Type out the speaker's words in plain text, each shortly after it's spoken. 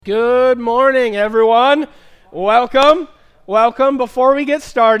Good morning, everyone. Welcome. Welcome. Before we get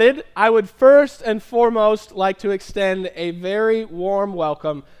started, I would first and foremost like to extend a very warm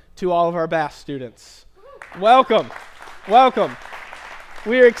welcome to all of our Bass students. Welcome. Welcome.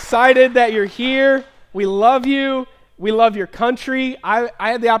 We are excited that you're here. We love you. We love your country. I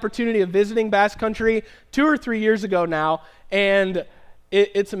had the opportunity of visiting Bass Country 2 or 3 years ago now, and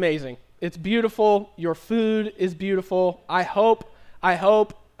it's amazing. It's beautiful. Your food is beautiful. I hope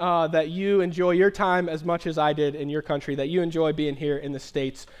that you enjoy your time as much as I did in your country, that you enjoy being here in the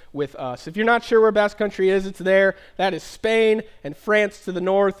States with us. If you're not sure where Basque Country is, it's there. That is Spain and France to the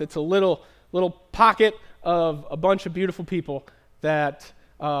north. It's a little pocket of a bunch of beautiful people that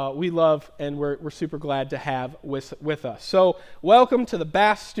we love and we're super glad to have with us. So welcome to the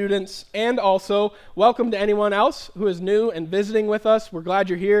Bass students, and also welcome to anyone else who is new and visiting with us. We're glad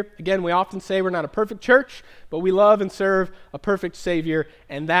you're here. Again, we often say we're not a perfect church, but we love and serve a perfect Savior,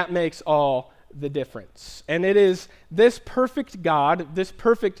 and that makes all the difference. And it is this perfect God, this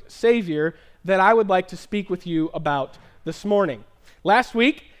perfect Savior, that I would like to speak with you about this morning. Last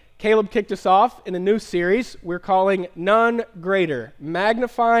week, Caleb kicked us off in a new series we're calling None Greater,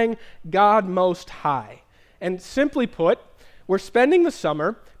 Magnifying God Most High. And simply put, we're spending the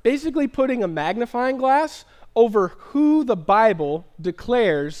summer basically putting a magnifying glass over who the Bible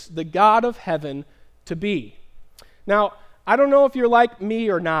declares the God of heaven to be. Now, I don't know if you're like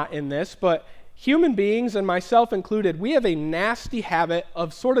me or not in this, but human beings, and myself included, we have a nasty habit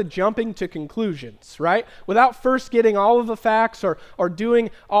of sort of jumping to conclusions, right? Without first getting all of the facts or doing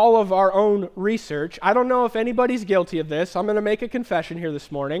all of our own research. I don't know if anybody's guilty of this. I'm going to make a confession here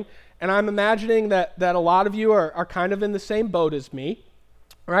this morning, and I'm imagining that a lot of you are kind of in the same boat as me,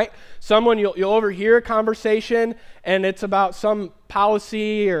 right? You'll overhear a conversation, and it's about some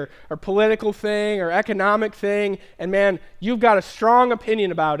policy or political thing or economic thing, and man, you've got a strong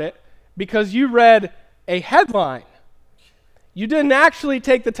opinion about it, because you read a headline. You didn't actually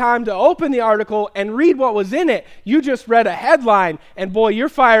take the time to open the article and read what was in it. You just read a headline, and boy, you're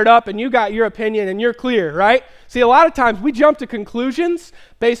fired up, and you got your opinion, and you're clear, right? See, a lot of times we jump to conclusions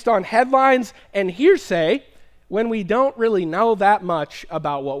based on headlines and hearsay when we don't really know that much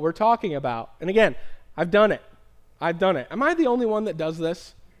about what we're talking about. And again, I've done it. Am I the only one that does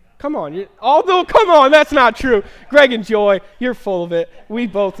this? Come on, come on, that's not true. Greg and Joy, you're full of it. We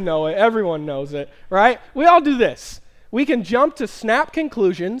both know it. Everyone knows it, right? We all do this. We can jump to snap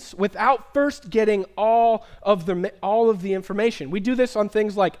conclusions without first getting all of the information. We do this on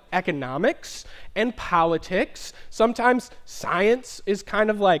things like economics and politics. Sometimes science is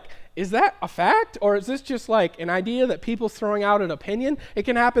kind of like, is that a fact? Or is this just like an idea that people's throwing out an opinion? It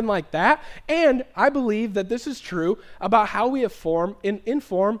can happen like that. And I believe that this is true about how we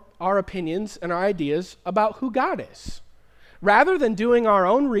inform our opinions and our ideas about who God is. Rather than doing our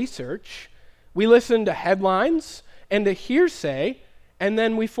own research, we listen to headlines and to hearsay, and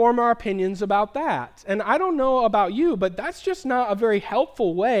then we form our opinions about that. And I don't know about you, but that's just not a very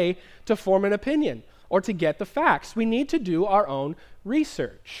helpful way to form an opinion or to get the facts. We need to do our own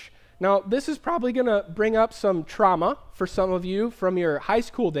research. Now, this is probably going to bring up some trauma for some of you from your high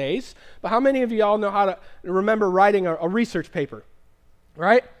school days, but how many of you all know how to remember writing a research paper,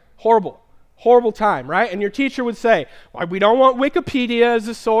 right? Horrible time, right? And your teacher would say, well, we don't want Wikipedia as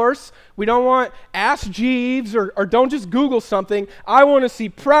a source. We don't want Ask Jeeves or don't just Google something. I want to see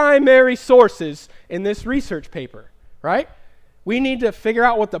primary sources in this research paper, right? We need to figure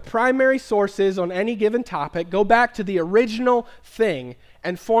out what the primary source is on any given topic, go back to the original thing,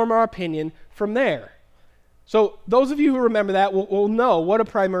 and form our opinion from there. So those of you who remember that will know what a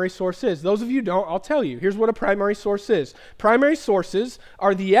primary source is. Those of you who don't, I'll tell you. Here's what a primary source is. Primary sources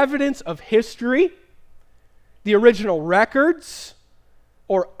are the evidence of history, the original records,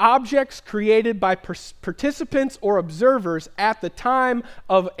 or objects created by participants or observers at the time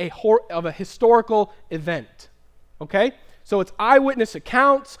of a historical event. Okay? So it's eyewitness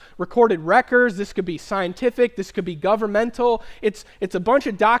accounts, recorded records. This could be scientific. This could be governmental. It's a bunch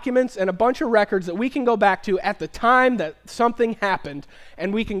of documents and a bunch of records that we can go back to at the time that something happened.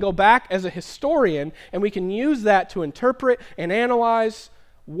 And we can go back as a historian, and we can use that to interpret and analyze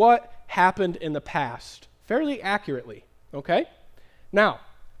what happened in the past fairly accurately. Okay? Now,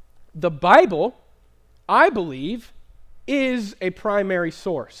 the Bible, I believe, is a primary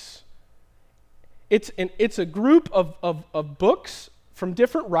source. It's a group of books from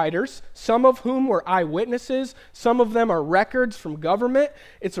different writers, some of whom were eyewitnesses, some of them are records from government.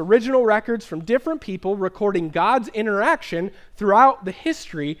 It's original records from different people recording God's interaction throughout the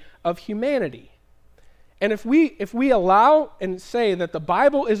history of humanity. And if we allow and say that the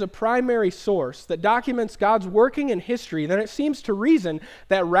Bible is a primary source that documents God's working in history, then it seems to reason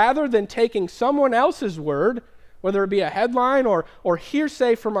that rather than taking someone else's word, whether it be a headline or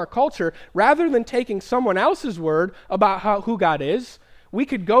hearsay from our culture, rather than taking someone else's word about who God is, we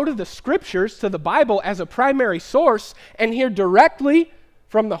could go to the Scriptures, to the Bible as a primary source and hear directly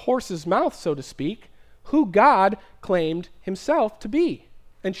from the horse's mouth, so to speak, who God claimed himself to be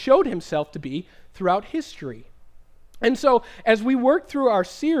and showed himself to be throughout history. And so, as we work through our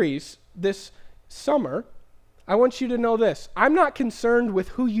series this summer, I want you to know this. I'm not concerned with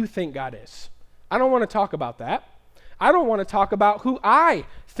who you think God is. I don't want to talk about that. I don't want to talk about who I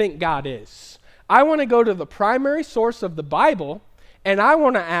think God is. I want to go to the primary source of the Bible, and I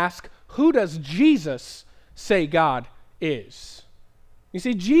want to ask, who does Jesus say God is? You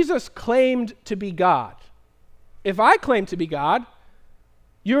see, Jesus claimed to be God. If I claim to be God,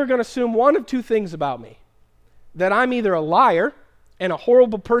 you're going to assume one of two things about me. That I'm either a liar and a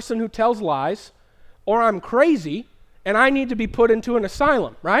horrible person who tells lies, or I'm crazy and I need to be put into an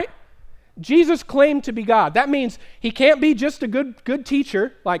asylum, right? Jesus claimed to be God. That means he can't be just a good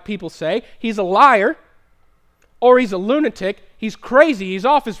teacher, like people say. He's a liar, or he's a lunatic. He's crazy. He's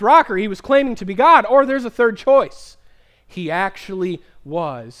off his rocker. He was claiming to be God. Or there's a third choice. He actually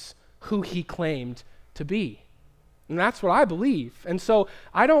was who he claimed to be. And that's what I believe. And so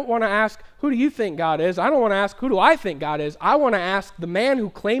I don't want to ask, who do you think God is? I don't want to ask, who do I think God is? I want to ask the man who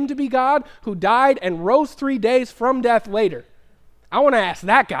claimed to be God, who died and rose 3 days from death later. I want to ask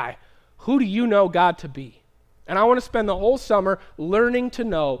that guy, who do you know God to be? And I want to spend the whole summer learning to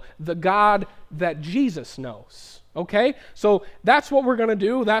know the God that Jesus knows. Okay? So that's what we're going to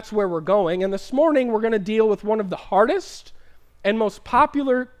do. That's where we're going. And this morning we're going to deal with one of the hardest and most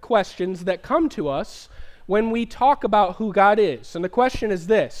popular questions that come to us when we talk about who God is. And the question is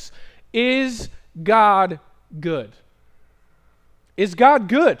this: is God good? Is God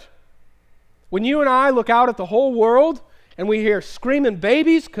good? When you and I look out at the whole world and we hear screaming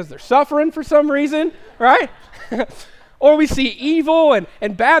babies because they're suffering for some reason, right? Or we see evil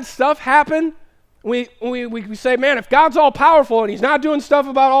and bad stuff happen, we say, man, if God's all powerful and he's not doing stuff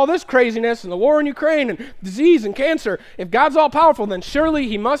about all this craziness and the war in Ukraine and disease and cancer, if God's all powerful, then surely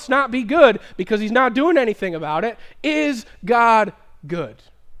he must not be good because he's not doing anything about it. Is God good?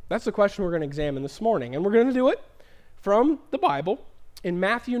 That's the question we're going to examine this morning. And we're going to do it from the Bible in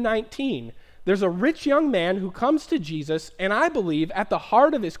Matthew 19. There's a rich young man who comes to Jesus, and I believe at the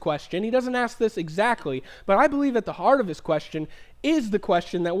heart of his question, he doesn't ask this exactly, but I believe at the heart of his question is the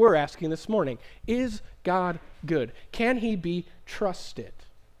question that we're asking this morning. Is God good? Can he be trusted?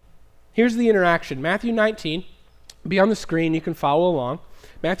 Here's the interaction. Matthew 19, be on the screen, you can follow along.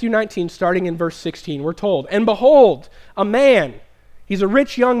 Matthew 19, starting in verse 16, we're told, and behold, a man. He's a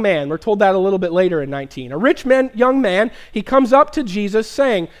rich young man. We're told that a little bit later in 19. A rich young man, he comes up to Jesus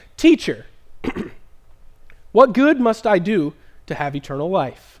saying, Teacher, what good must I do to have eternal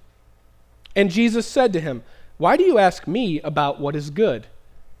life? And Jesus said to him, why do you ask me about what is good?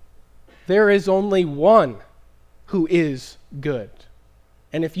 There is only one who is good.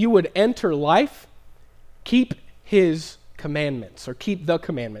 And if you would enter life, keep his commandments, or keep the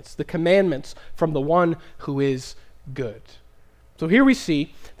commandments from the one who is good. So here we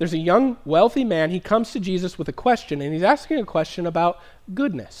see there's a young, wealthy man. He comes to Jesus with a question, and he's asking a question about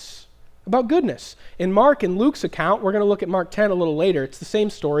goodness. About goodness. In Mark and Luke's account, we're going to look at Mark 10 a little later. It's the same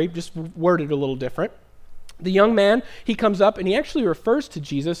story, just worded a little different. The young man, he comes up and he actually refers to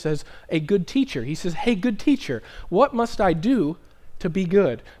Jesus as a good teacher. He says, hey, good teacher, what must I do to be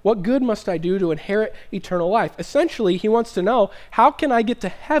good? What good must I do to inherit eternal life? Essentially, he wants to know, how can I get to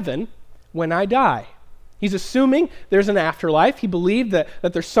heaven when I die? He's assuming there's an afterlife. He believed that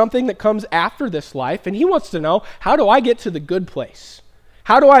there's something that comes after this life, and he wants to know, how do I get to the good place?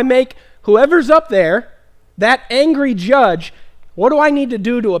 How do I make whoever's up there, that angry judge, what do I need to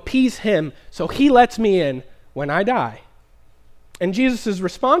do to appease him so he lets me in when I die? And Jesus'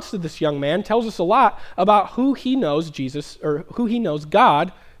 response to this young man tells us a lot about who he knows Jesus, or who he knows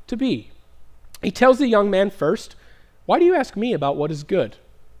God to be. He tells the young man first, why do you ask me about what is good?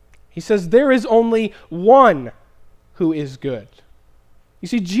 He says, there is only one who is good. You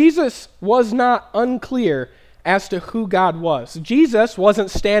see, Jesus was not unclear as to who God was. Jesus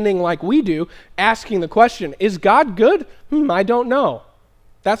wasn't standing like we do, asking the question, is God good? I don't know.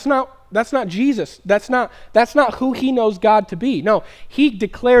 That's not Jesus. That's not who he knows God to be. No, he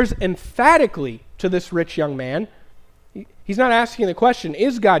declares emphatically to this rich young man, he's not asking the question,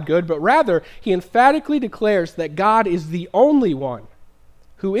 is God good? But rather, he emphatically declares that God is the only one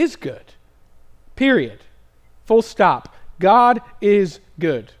who is good. Period. Full stop. God is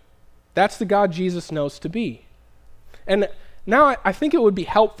good. That's the God Jesus knows to be. And now I think it would be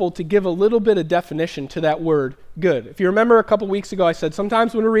helpful to give a little bit of definition to that word good. If you remember a couple weeks ago, I said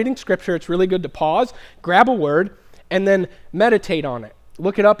sometimes when we're reading Scripture, it's really good to pause, grab a word, and then meditate on it.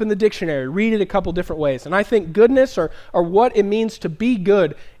 Look it up in the dictionary, read it a couple different ways. And I think goodness or what it means to be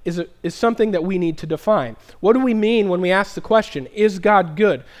good is something that we need to define. What do we mean when we ask the question, is God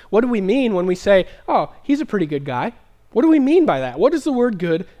good? What do we mean when we say, oh, he's a pretty good guy? What do we mean by that? What does the word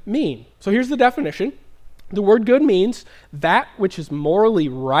good mean? So here's the definition. The word good means that which is morally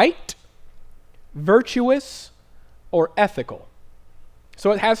right, virtuous, or ethical.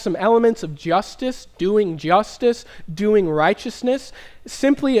 So it has some elements of justice, doing righteousness.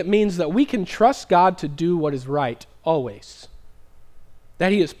 Simply, it means that we can trust God to do what is right always.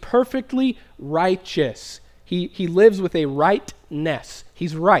 That he is perfectly righteous. He lives with a rightness.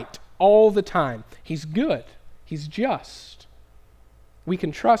 He's right all the time. He's good. He's just. We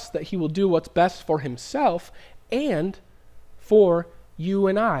can trust that he will do what's best for himself and for you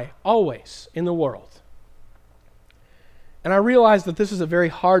and I, always in the world. And I realize that this is a very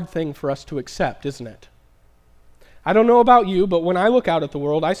hard thing for us to accept, isn't it? I don't know about you, but when I look out at the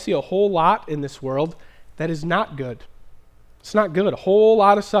world, I see a whole lot in this world that is not good. It's not good, a whole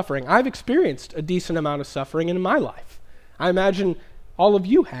lot of suffering. I've experienced a decent amount of suffering in my life. I imagine all of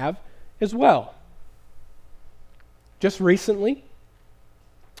you have as well. Just recently,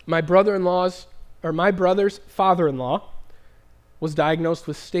 my brother's father-in-law was diagnosed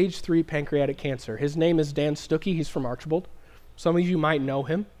with stage 3 pancreatic cancer. His name is Dan Stuckey. He's from Archibald. Some of you might know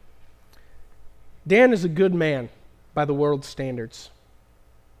him. Dan is a good man by the world's standards.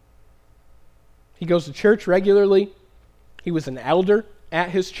 He goes to church regularly. He was an elder at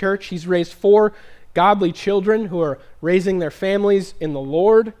his church. He's raised 4 godly children who are raising their families in the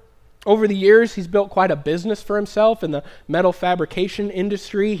Lord. Over the years, he's built quite a business for himself in the metal fabrication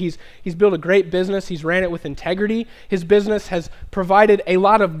industry. He's built a great business. He's ran it with integrity. His business has provided a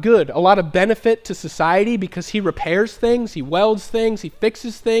lot of good, a lot of benefit to society because he repairs things, he welds things, he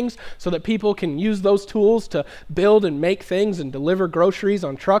fixes things so that people can use those tools to build and make things and deliver groceries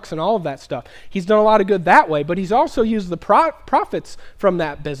on trucks and all of that stuff. He's done a lot of good that way, but he's also used the profits from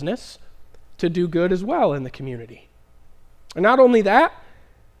that business to do good as well in the community. And not only that,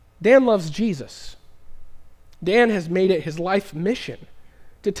 Dan loves Jesus. Dan has made it his life mission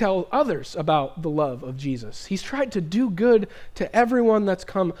to tell others about the love of Jesus. He's tried to do good to everyone that's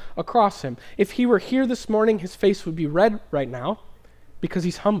come across him. If he were here this morning, his face would be red right now because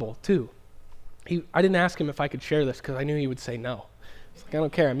he's humble too. I didn't ask him if I could share this because I knew he would say no. It's like, I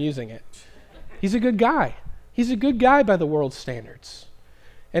don't care, I'm using it. He's a good guy. He's a good guy by the world's standards.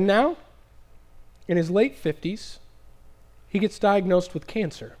 And now, in his late 50s, he gets diagnosed with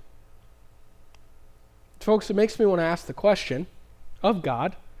cancer. Folks, it makes me want to ask the question of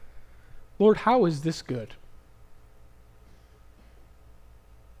God, Lord, how is this good?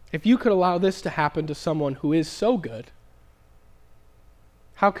 If you could allow this to happen to someone who is so good,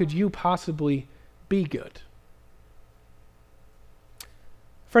 how could you possibly be good?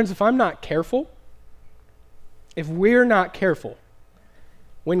 Friends, if I'm not careful, if we're not careful,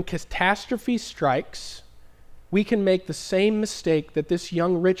 when catastrophe strikes, we can make the same mistake that this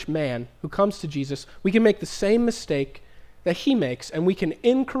young rich man who comes to Jesus, we can make the same mistake that he makes, and we can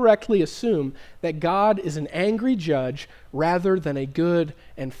incorrectly assume that God is an angry judge rather than a good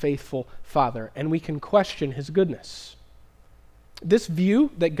and faithful father, and we can question his goodness. This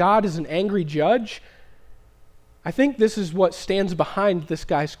view that God is an angry judge, I think this is what stands behind this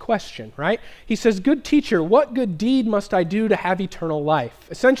guy's question, right? He says, "Good teacher, what good deed must I do to have eternal life?"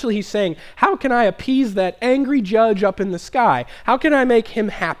 Essentially, he's saying, how can I appease that angry judge up in the sky? How can I make him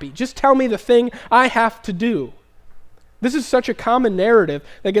happy? Just tell me the thing I have to do. This is such a common narrative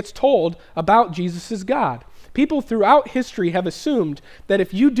that gets told about Jesus as God. People throughout history have assumed that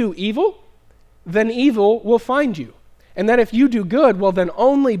if you do evil, then evil will find you. And that if you do good, well, then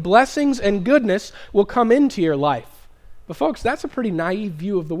only blessings and goodness will come into your life. But folks, that's a pretty naive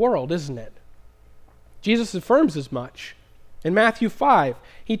view of the world, isn't it? Jesus affirms as much. In Matthew 5,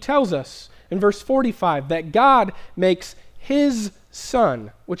 he tells us in verse 45 that God makes his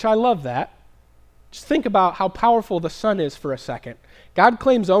Son, which I love that. Just think about how powerful the Son is for a second. God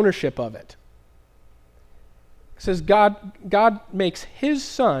claims ownership of it. It says God makes his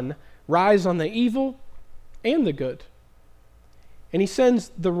Son rise on the evil and the good. And he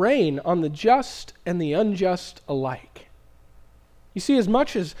sends the rain on the just and the unjust alike. You see, as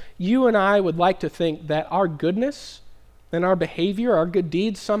much as you and I would like to think that our goodness and our behavior, our good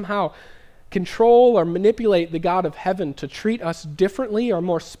deeds somehow control or manipulate the God of heaven to treat us differently or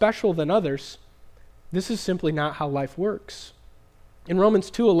more special than others, this is simply not how life works. In Romans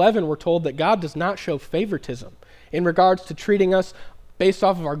 2:11, we're told that God does not show favoritism in regards to treating us based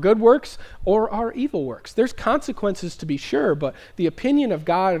off of our good works or our evil works. There's consequences to be sure, but the opinion of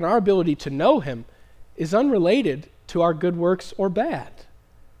God and our ability to know him is unrelated to our good works or bad.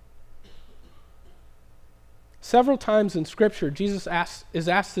 Several times in Scripture, Jesus is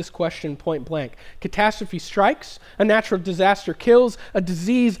asked this question point blank. Catastrophe strikes, a natural disaster kills, a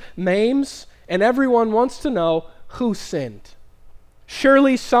disease maims, and everyone wants to know who sinned.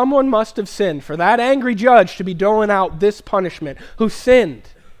 Surely someone must have sinned for that angry judge to be doling out this punishment. Who sinned?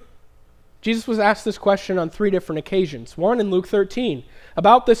 Jesus was asked this question on 3 different occasions. One in Luke 13.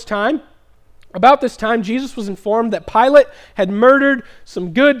 About this time, Jesus was informed that Pilate had murdered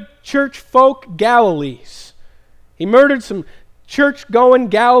some good church folk Galilees. He murdered some church-going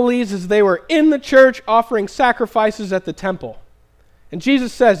Galilees as they were in the church offering sacrifices at the temple. And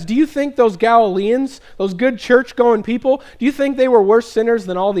Jesus says, do you think those Galileans, those good church-going people, do you think they were worse sinners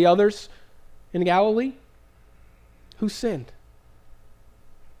than all the others in Galilee? Who sinned?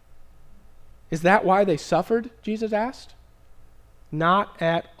 Is that why they suffered? Jesus asked. Not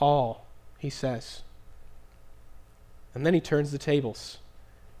at all, he says. And then he turns the tables.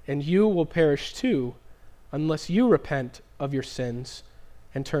 And you will perish too, unless you repent of your sins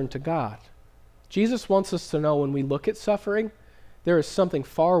and turn to God. Jesus wants us to know when we look at suffering, there is something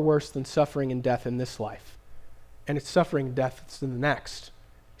far worse than suffering and death in this life. And it's suffering and death that's in the next.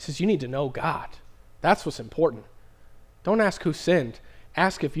 He says you need to know God. That's what's important. Don't ask who sinned.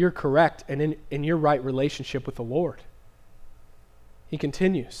 Ask if you're correct and in your right relationship with the Lord. He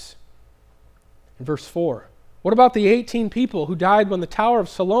continues in verse 4. What about the 18 people who died when the Tower of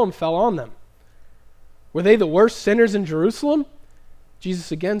Siloam fell on them? Were they the worst sinners in Jerusalem?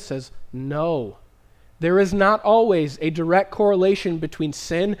 Jesus again says, no. There is not always a direct correlation between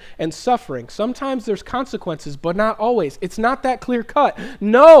sin and suffering. Sometimes there's consequences, but not always. It's not that clear cut.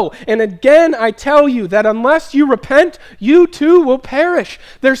 No, and again I tell you that unless you repent, you too will perish.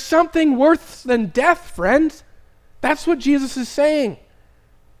 There's something worse than death, friends. That's what Jesus is saying.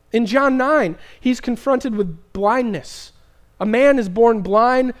 In John 9, he's confronted with blindness. A man is born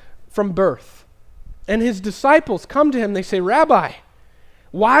blind from birth. And his disciples come to him, they say, Rabbi,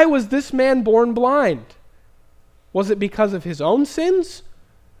 why was this man born blind? Was it because of his own sins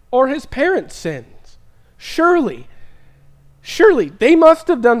or his parents' sins? Surely, they must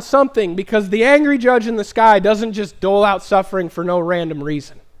have done something because the angry judge in the sky doesn't just dole out suffering for no random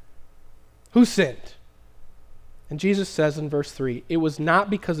reason. Who sinned? And Jesus says in verse 3, it was not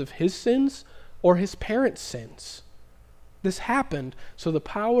because of his sins or his parents' sins. This happened so the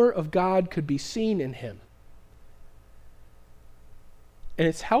power of God could be seen in him. And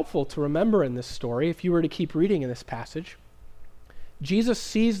it's helpful to remember in this story, if you were to keep reading in this passage, Jesus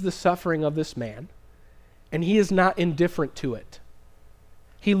sees the suffering of this man, and he is not indifferent to it.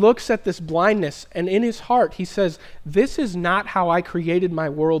 He looks at this blindness, and in his heart he says, this is not how I created my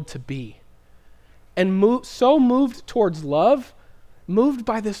world to be. And so moved towards love, moved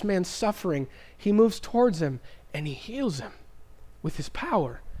by this man's suffering, he moves towards him, and he heals him with his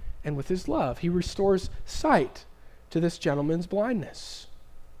power and with his love. He restores sight to this gentleman's blindness.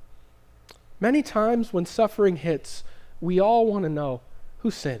 Many times when suffering hits, we all want to know who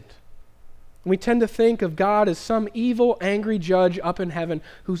sinned. We tend to think of God as some evil, angry judge up in heaven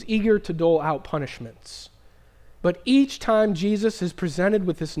who's eager to dole out punishments. But each time Jesus is presented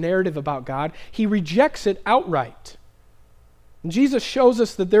with this narrative about God, he rejects it outright. And Jesus shows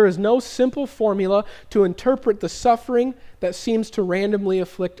us that there is no simple formula to interpret the suffering that seems to randomly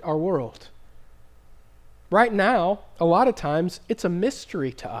afflict our world. Right now, a lot of times, it's a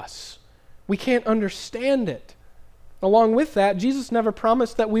mystery to us. We can't understand it. Along with that, Jesus never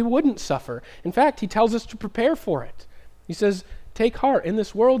promised that we wouldn't suffer. In fact, he tells us to prepare for it. He says, take heart. In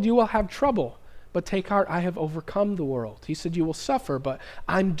this world, you will have trouble. But take heart, I have overcome the world. He said, you will suffer, but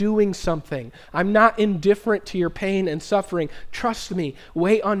I'm doing something. I'm not indifferent to your pain and suffering. Trust me.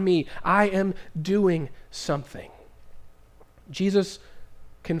 Wait on me. I am doing something. Jesus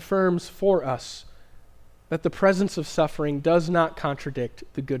confirms for us that the presence of suffering does not contradict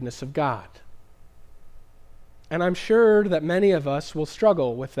the goodness of God. And I'm sure that many of us will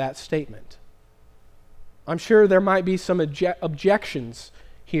struggle with that statement. I'm sure there might be some objections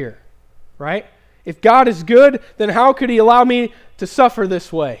here, right? If God is good, then how could he allow me to suffer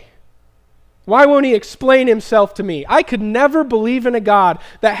this way? Why won't he explain himself to me? I could never believe in a God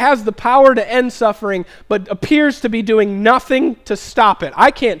that has the power to end suffering, but appears to be doing nothing to stop it.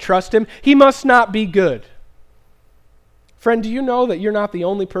 I can't trust him. He must not be good. Friend, do you know that you're not the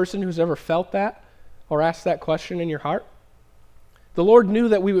only person who's ever felt that or asked that question in your heart? The Lord knew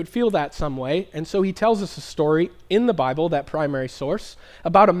that we would feel that some way, and so he tells us a story in the Bible, that primary source,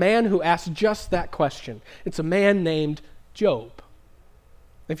 about a man who asked just that question. It's a man named Job.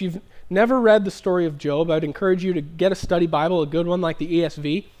 If you've never read the story of Job, I'd encourage you to get a study Bible, a good one like the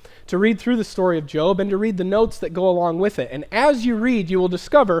ESV, to read through the story of Job and to read the notes that go along with it. And as you read, you will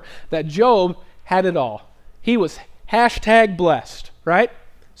discover that Job had it all. He was #blessed, right?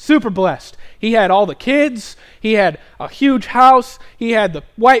 Super blessed. He had all the kids, he had a huge house, he had the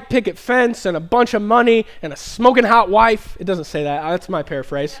white picket fence and a bunch of money and a smoking hot wife. It doesn't say that, that's my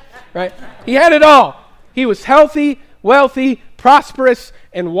paraphrase, right? He had it all. He was healthy, wealthy, prosperous,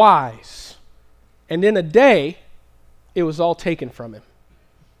 and wise. And in a day, it was all taken from him.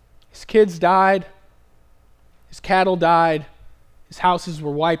 His kids died, his cattle died, his houses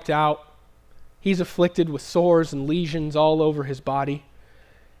were wiped out. He's afflicted with sores and lesions all over his body.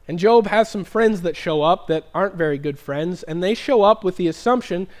 And Job has some friends that show up that aren't very good friends, and they show up with the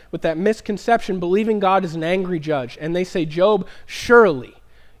assumption, with that misconception, believing God is an angry judge. And they say, Job, surely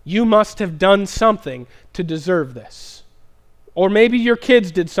you must have done something to deserve this. Or maybe your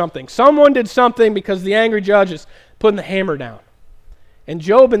kids did something. Someone did something because the angry judge is putting the hammer down. And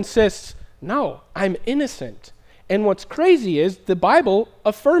Job insists, no, I'm innocent. And what's crazy is the Bible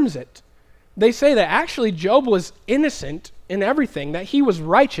affirms it. They say that actually Job was innocent in everything, that he was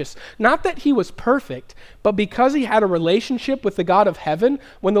righteous. Not that he was perfect, but because he had a relationship with the God of heaven,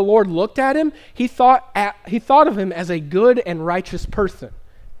 when the Lord looked at him, he thought of him as a good and righteous person,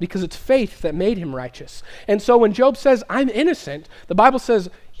 because it's faith that made him righteous. And so when Job says, I'm innocent, the Bible says,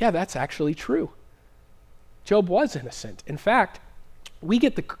 yeah, that's actually true. Job was innocent. In fact, we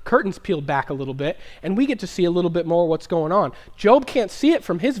get the curtains peeled back a little bit, and we get to see a little bit more what's going on. Job can't see it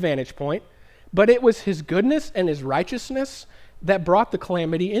from his vantage point, but it was his goodness and his righteousness that brought the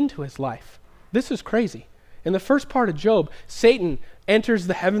calamity into his life. This is crazy. In the first part of Job, Satan enters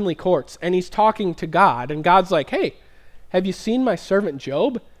the heavenly courts, and he's talking to God, and God's like, hey, have you seen my servant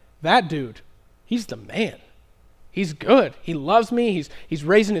Job? That dude, he's the man. He's good. He loves me. He's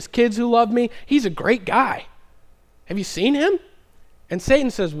raising his kids who love me. He's a great guy. Have you seen him? And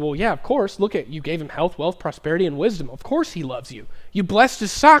Satan says, well, yeah, of course. Look at, you gave him health, wealth, prosperity, and wisdom. Of course he loves you. You blessed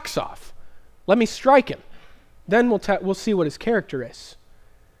his socks off. Let me strike him. Then we'll see what his character is.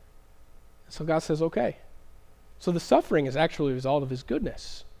 So God says, okay. So the suffering is actually a result of his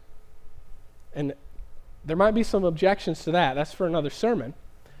goodness. And there might be some objections to that. That's for another sermon.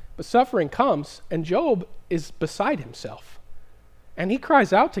 But suffering comes, and Job is beside himself. And he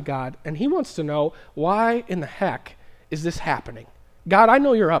cries out to God, and he wants to know, why in the heck is this happening? God, I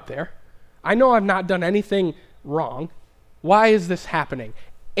know you're up there. I know I've not done anything wrong. Why is this happening?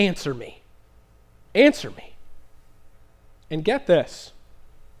 Answer me. Answer me. And get this.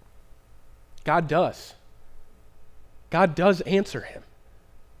 God does. God does answer him.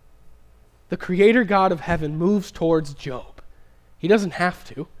 The Creator God of heaven moves towards Job. He doesn't have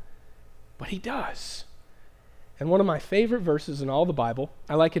to, but he does. And one of my favorite verses in all the Bible,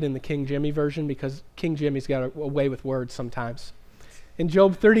 I like it in the King Jimmy version because King Jimmy's got a way with words sometimes. In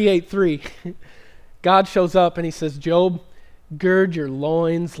Job 38:3, God shows up and he says, Job, gird your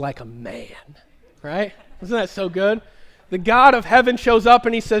loins like a man. Right? Isn't that so good? The God of heaven shows up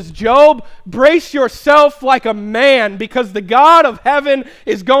and he says, Job, brace yourself like a man because the God of heaven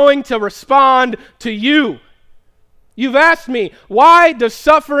is going to respond to you. You've asked me, why does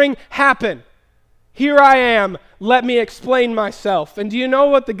suffering happen? Here I am. Let me explain myself. And do you know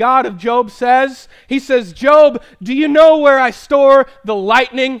what the God of Job says? He says, Job, do you know where I store the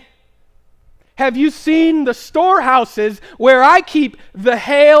lightning? Have you seen the storehouses where I keep the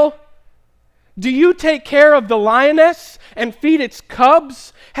hail? Do you take care of the lioness and feed its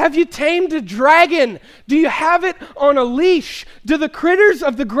cubs? Have you tamed a dragon? Do you have it on a leash? Do the critters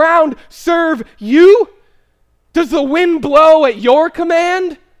of the ground serve you? Does the wind blow at your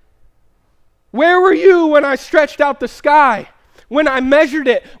command? Where were you when I stretched out the sky? When I measured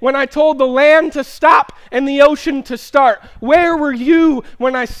it? When I told the land to stop and the ocean to start? Where were you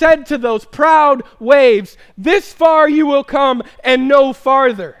when I said to those proud waves, this far you will come and no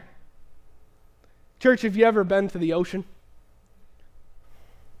farther? Church, have you ever been to the ocean?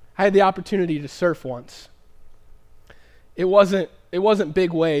 I had the opportunity to surf once. It wasn't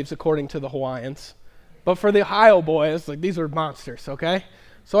big waves according to the Hawaiians, but for the Ohio boys, like these were monsters, okay?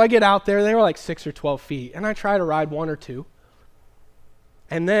 So I get out there, they were like 6 or 12 feet, and I try to ride one or two,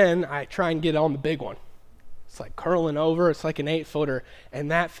 and then I try and get on the big one. It's like curling over, it's like an 8-footer,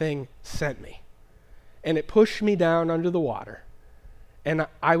 and that thing sent me. And it pushed me down under the water. And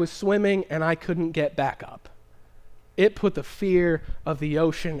I was swimming and I couldn't get back up. it put the fear of the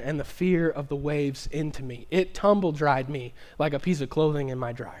ocean and the fear of the waves into me. It tumble-dried me like a piece of clothing in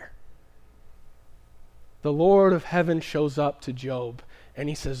my dryer. The Lord of heaven shows up to Job, and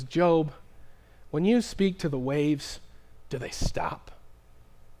he says, Job, when you speak to the waves, do they stop?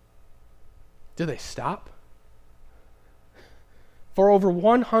 Do they stop? For over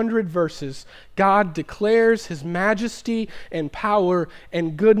 100 verses, God declares his majesty and power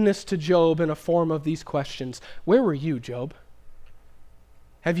and goodness to Job in a form of these questions. Where were you, Job?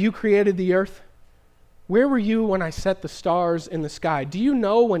 Have you created the earth? Where were you when I set the stars in the sky? Do you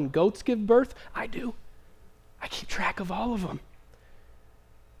know when goats give birth? I do. I keep track of all of them.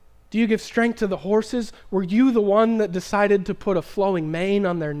 Do you give strength to the horses? Were you the one that decided to put a flowing mane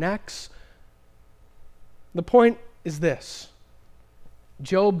on their necks? The point is this.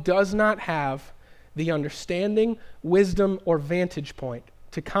 Job does not have the understanding, wisdom, or vantage point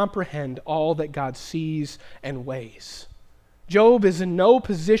to comprehend all that God sees and weighs. Job is in no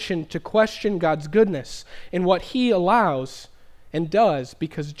position to question God's goodness in what he allows and does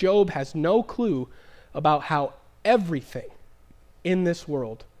because Job has no clue about how everything in this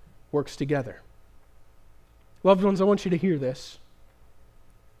world works together. Loved ones, I want you to hear this.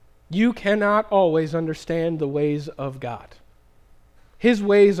 You cannot always understand the ways of God. His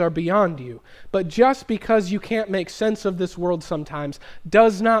ways are beyond you. But just because you can't make sense of this world sometimes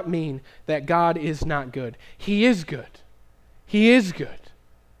does not mean that God is not good. He is good. He is good.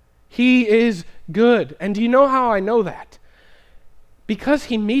 He is good. And do you know how I know that? Because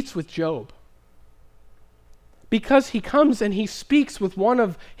he meets with Job. Because he comes and he speaks with one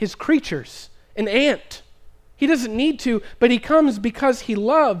of his creatures, an ant. He doesn't need to, but he comes because he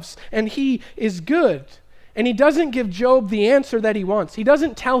loves and he is good. And he doesn't give Job the answer that he wants. He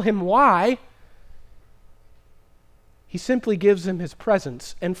doesn't tell him why. He simply gives him his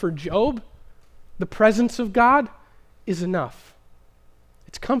presence. And for Job, the presence of God is enough.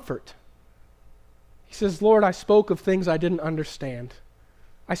 It's comfort. He says, Lord, I spoke of things I didn't understand.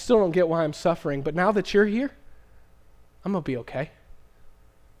 I still don't get why I'm suffering, but now that you're here, I'm going to be okay.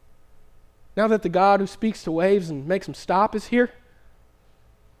 Now that the God who speaks to waves and makes them stop is here,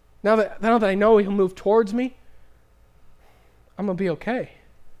 now that I know he'll move towards me, I'm going to be okay.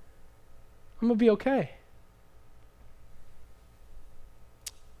 I'm going to be okay.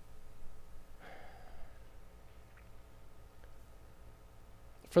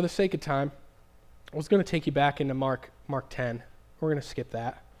 For the sake of time, I was going to take you back into Mark 10. We're going to skip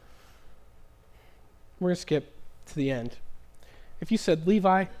that. We're going to skip to the end. If you said,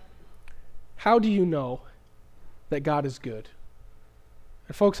 Levi, how do you know that God is good?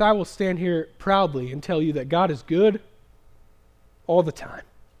 And folks, I will stand here proudly and tell you that God is good all the time.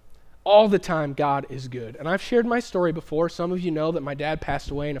 All the time God is good. And I've shared my story before. Some of you know that my dad passed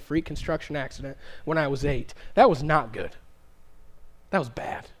away in a freak construction accident when I was 8. That was not good. That was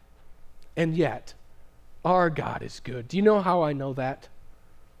bad. And yet, our God is good. Do you know how I know that?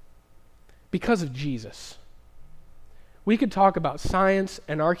 Because of Jesus. We could talk about science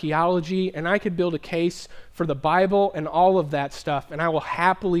and archaeology, and I could build a case for the Bible and all of that stuff, and I will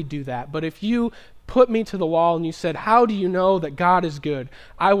happily do that. But if you put me to the wall and you said, how do you know that God is good?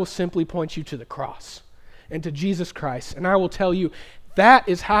 I will simply point you to the cross and to Jesus Christ, and I will tell you, that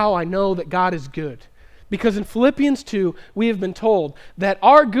is how I know that God is good. Because in Philippians 2, we have been told that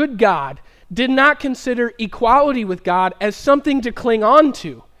our good God did not consider equality with God as something to cling on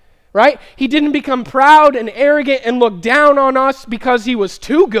to. Right? He didn't become proud and arrogant and look down on us because he was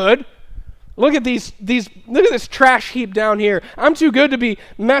too good. Look at look at this trash heap down here. I'm too good to be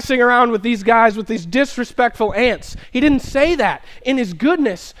messing around with these guys, with these disrespectful ants. He didn't say that. In his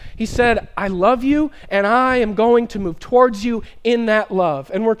goodness, he said, I love you and I am going to move towards you in that love.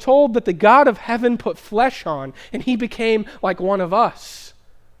 And we're told that the God of heaven put flesh on and he became like one of us.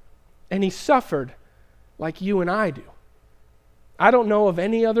 And he suffered like you and I do. I don't know of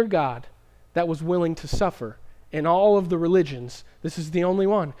any other God that was willing to suffer in all of the religions. This is the only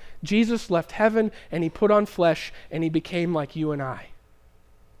one. Jesus left heaven and he put on flesh and he became like you and I.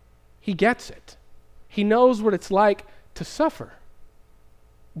 He gets it. He knows what it's like to suffer.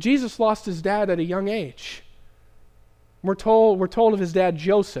 Jesus lost his dad at a young age. We're told of his dad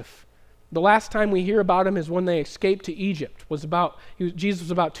Joseph. The last time we hear about him is when they escaped to Egypt. Jesus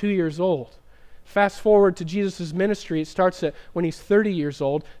was about 2 years old. Fast forward to Jesus' ministry, it starts at when he's 30 years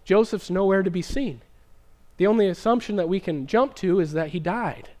old. Joseph's nowhere to be seen. The only assumption that we can jump to is that he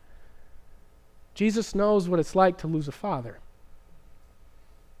died. Jesus knows what it's like to lose a father.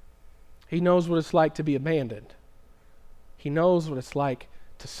 He knows what it's like to be abandoned. He knows what it's like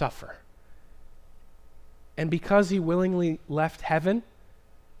to suffer. And because he willingly left heaven,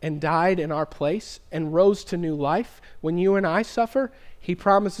 and died in our place and rose to new life, when you and I suffer, he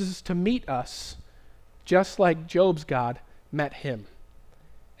promises to meet us just like Job's God met him.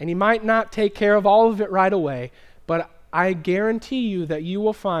 And he might not take care of all of it right away, but I guarantee you that you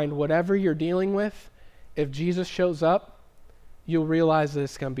will find whatever you're dealing with, if Jesus shows up, you'll realize that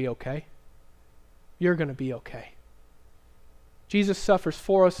it's going to be okay. You're going to be okay. Jesus suffers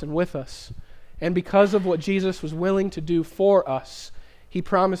for us and with us. And because of what Jesus was willing to do for us, he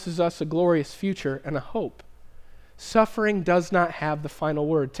promises us a glorious future and a hope. Suffering does not have the final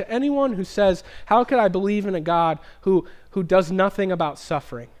word. To anyone who says, how could I believe in a God who does nothing about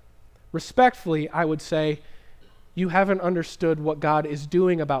suffering? Respectfully, I would say, you haven't understood what God is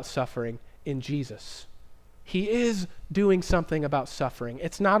doing about suffering in Jesus. He is doing something about suffering.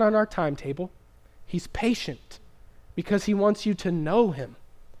 It's not on our timetable. He's patient because he wants you to know him.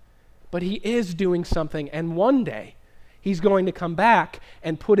 But he is doing something, and one day he's going to come back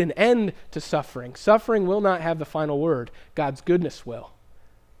and put an end to suffering. Suffering will not have the final word. God's goodness will.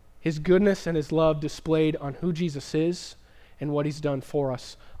 His goodness and his love displayed on who Jesus is and what he's done for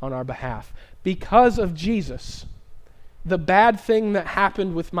us on our behalf. Because of Jesus, the bad thing that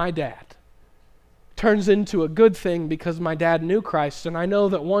happened with my dad turns into a good thing because my dad knew Christ, and I know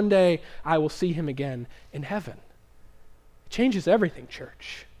that one day I will see him again in heaven. It changes everything,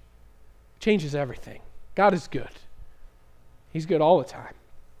 church. It changes everything. God is good. He's good all the time.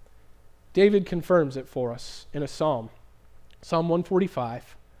 David confirms it for us in a psalm, Psalm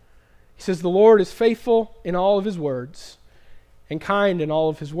 145. He says, the Lord is faithful in all of his words and kind in all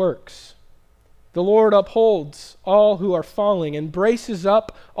of his works. The Lord upholds all who are falling and braces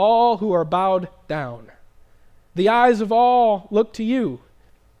up all who are bowed down. The eyes of all look to you,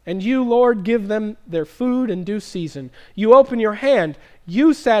 and you, Lord, give them their food in due season. You open your hand,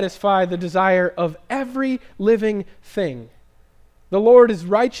 you satisfy the desire of every living thing. The Lord is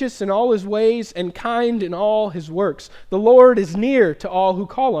righteous in all his ways and kind in all his works. The Lord is near to all who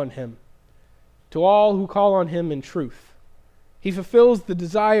call on him, to all who call on him in truth. He fulfills the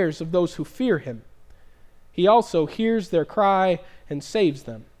desires of those who fear him. He also hears their cry and saves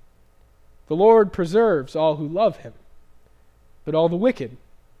them. The Lord preserves all who love him, but all the wicked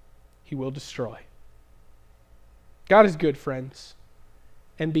he will destroy. God is good, friends.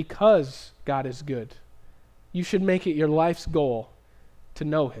 And because God is good, you should make it your life's goal to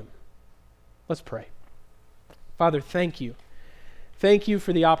know him. Let's pray. Father, thank you. Thank you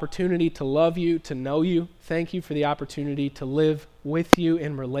for the opportunity to love you, to know you. Thank you for the opportunity to live with you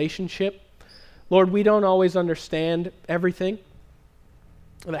in relationship. Lord, we don't always understand everything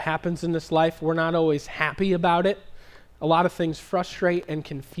that happens in this life. We're not always happy about it. A lot of things frustrate and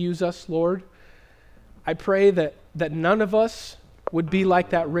confuse us, Lord. I pray that none of us would be like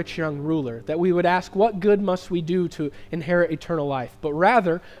that rich young ruler, that we would ask, what good must we do to inherit eternal life? But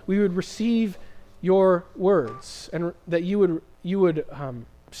rather, we would receive your words, and that you would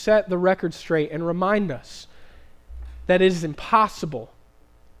set the record straight and remind us that it is impossible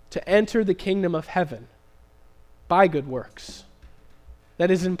to enter the kingdom of heaven by good works. That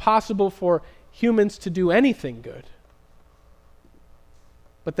it is impossible for humans to do anything good,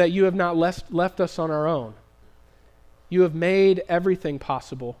 but that you have not left us on our own. You have made everything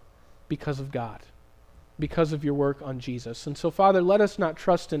possible because of God, because of your work on Jesus. And so, Father, let us not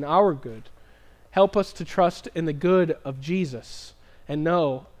trust in our good. Help us to trust in the good of Jesus and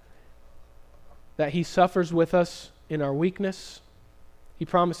know that he suffers with us in our weakness. He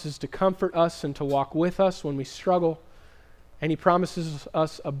promises to comfort us and to walk with us when we struggle. And he promises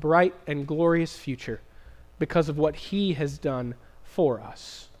us a bright and glorious future because of what he has done for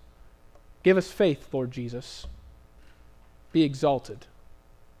us. Give us faith, Lord Jesus. Be exalted.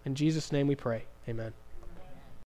 In Jesus' name we pray. Amen.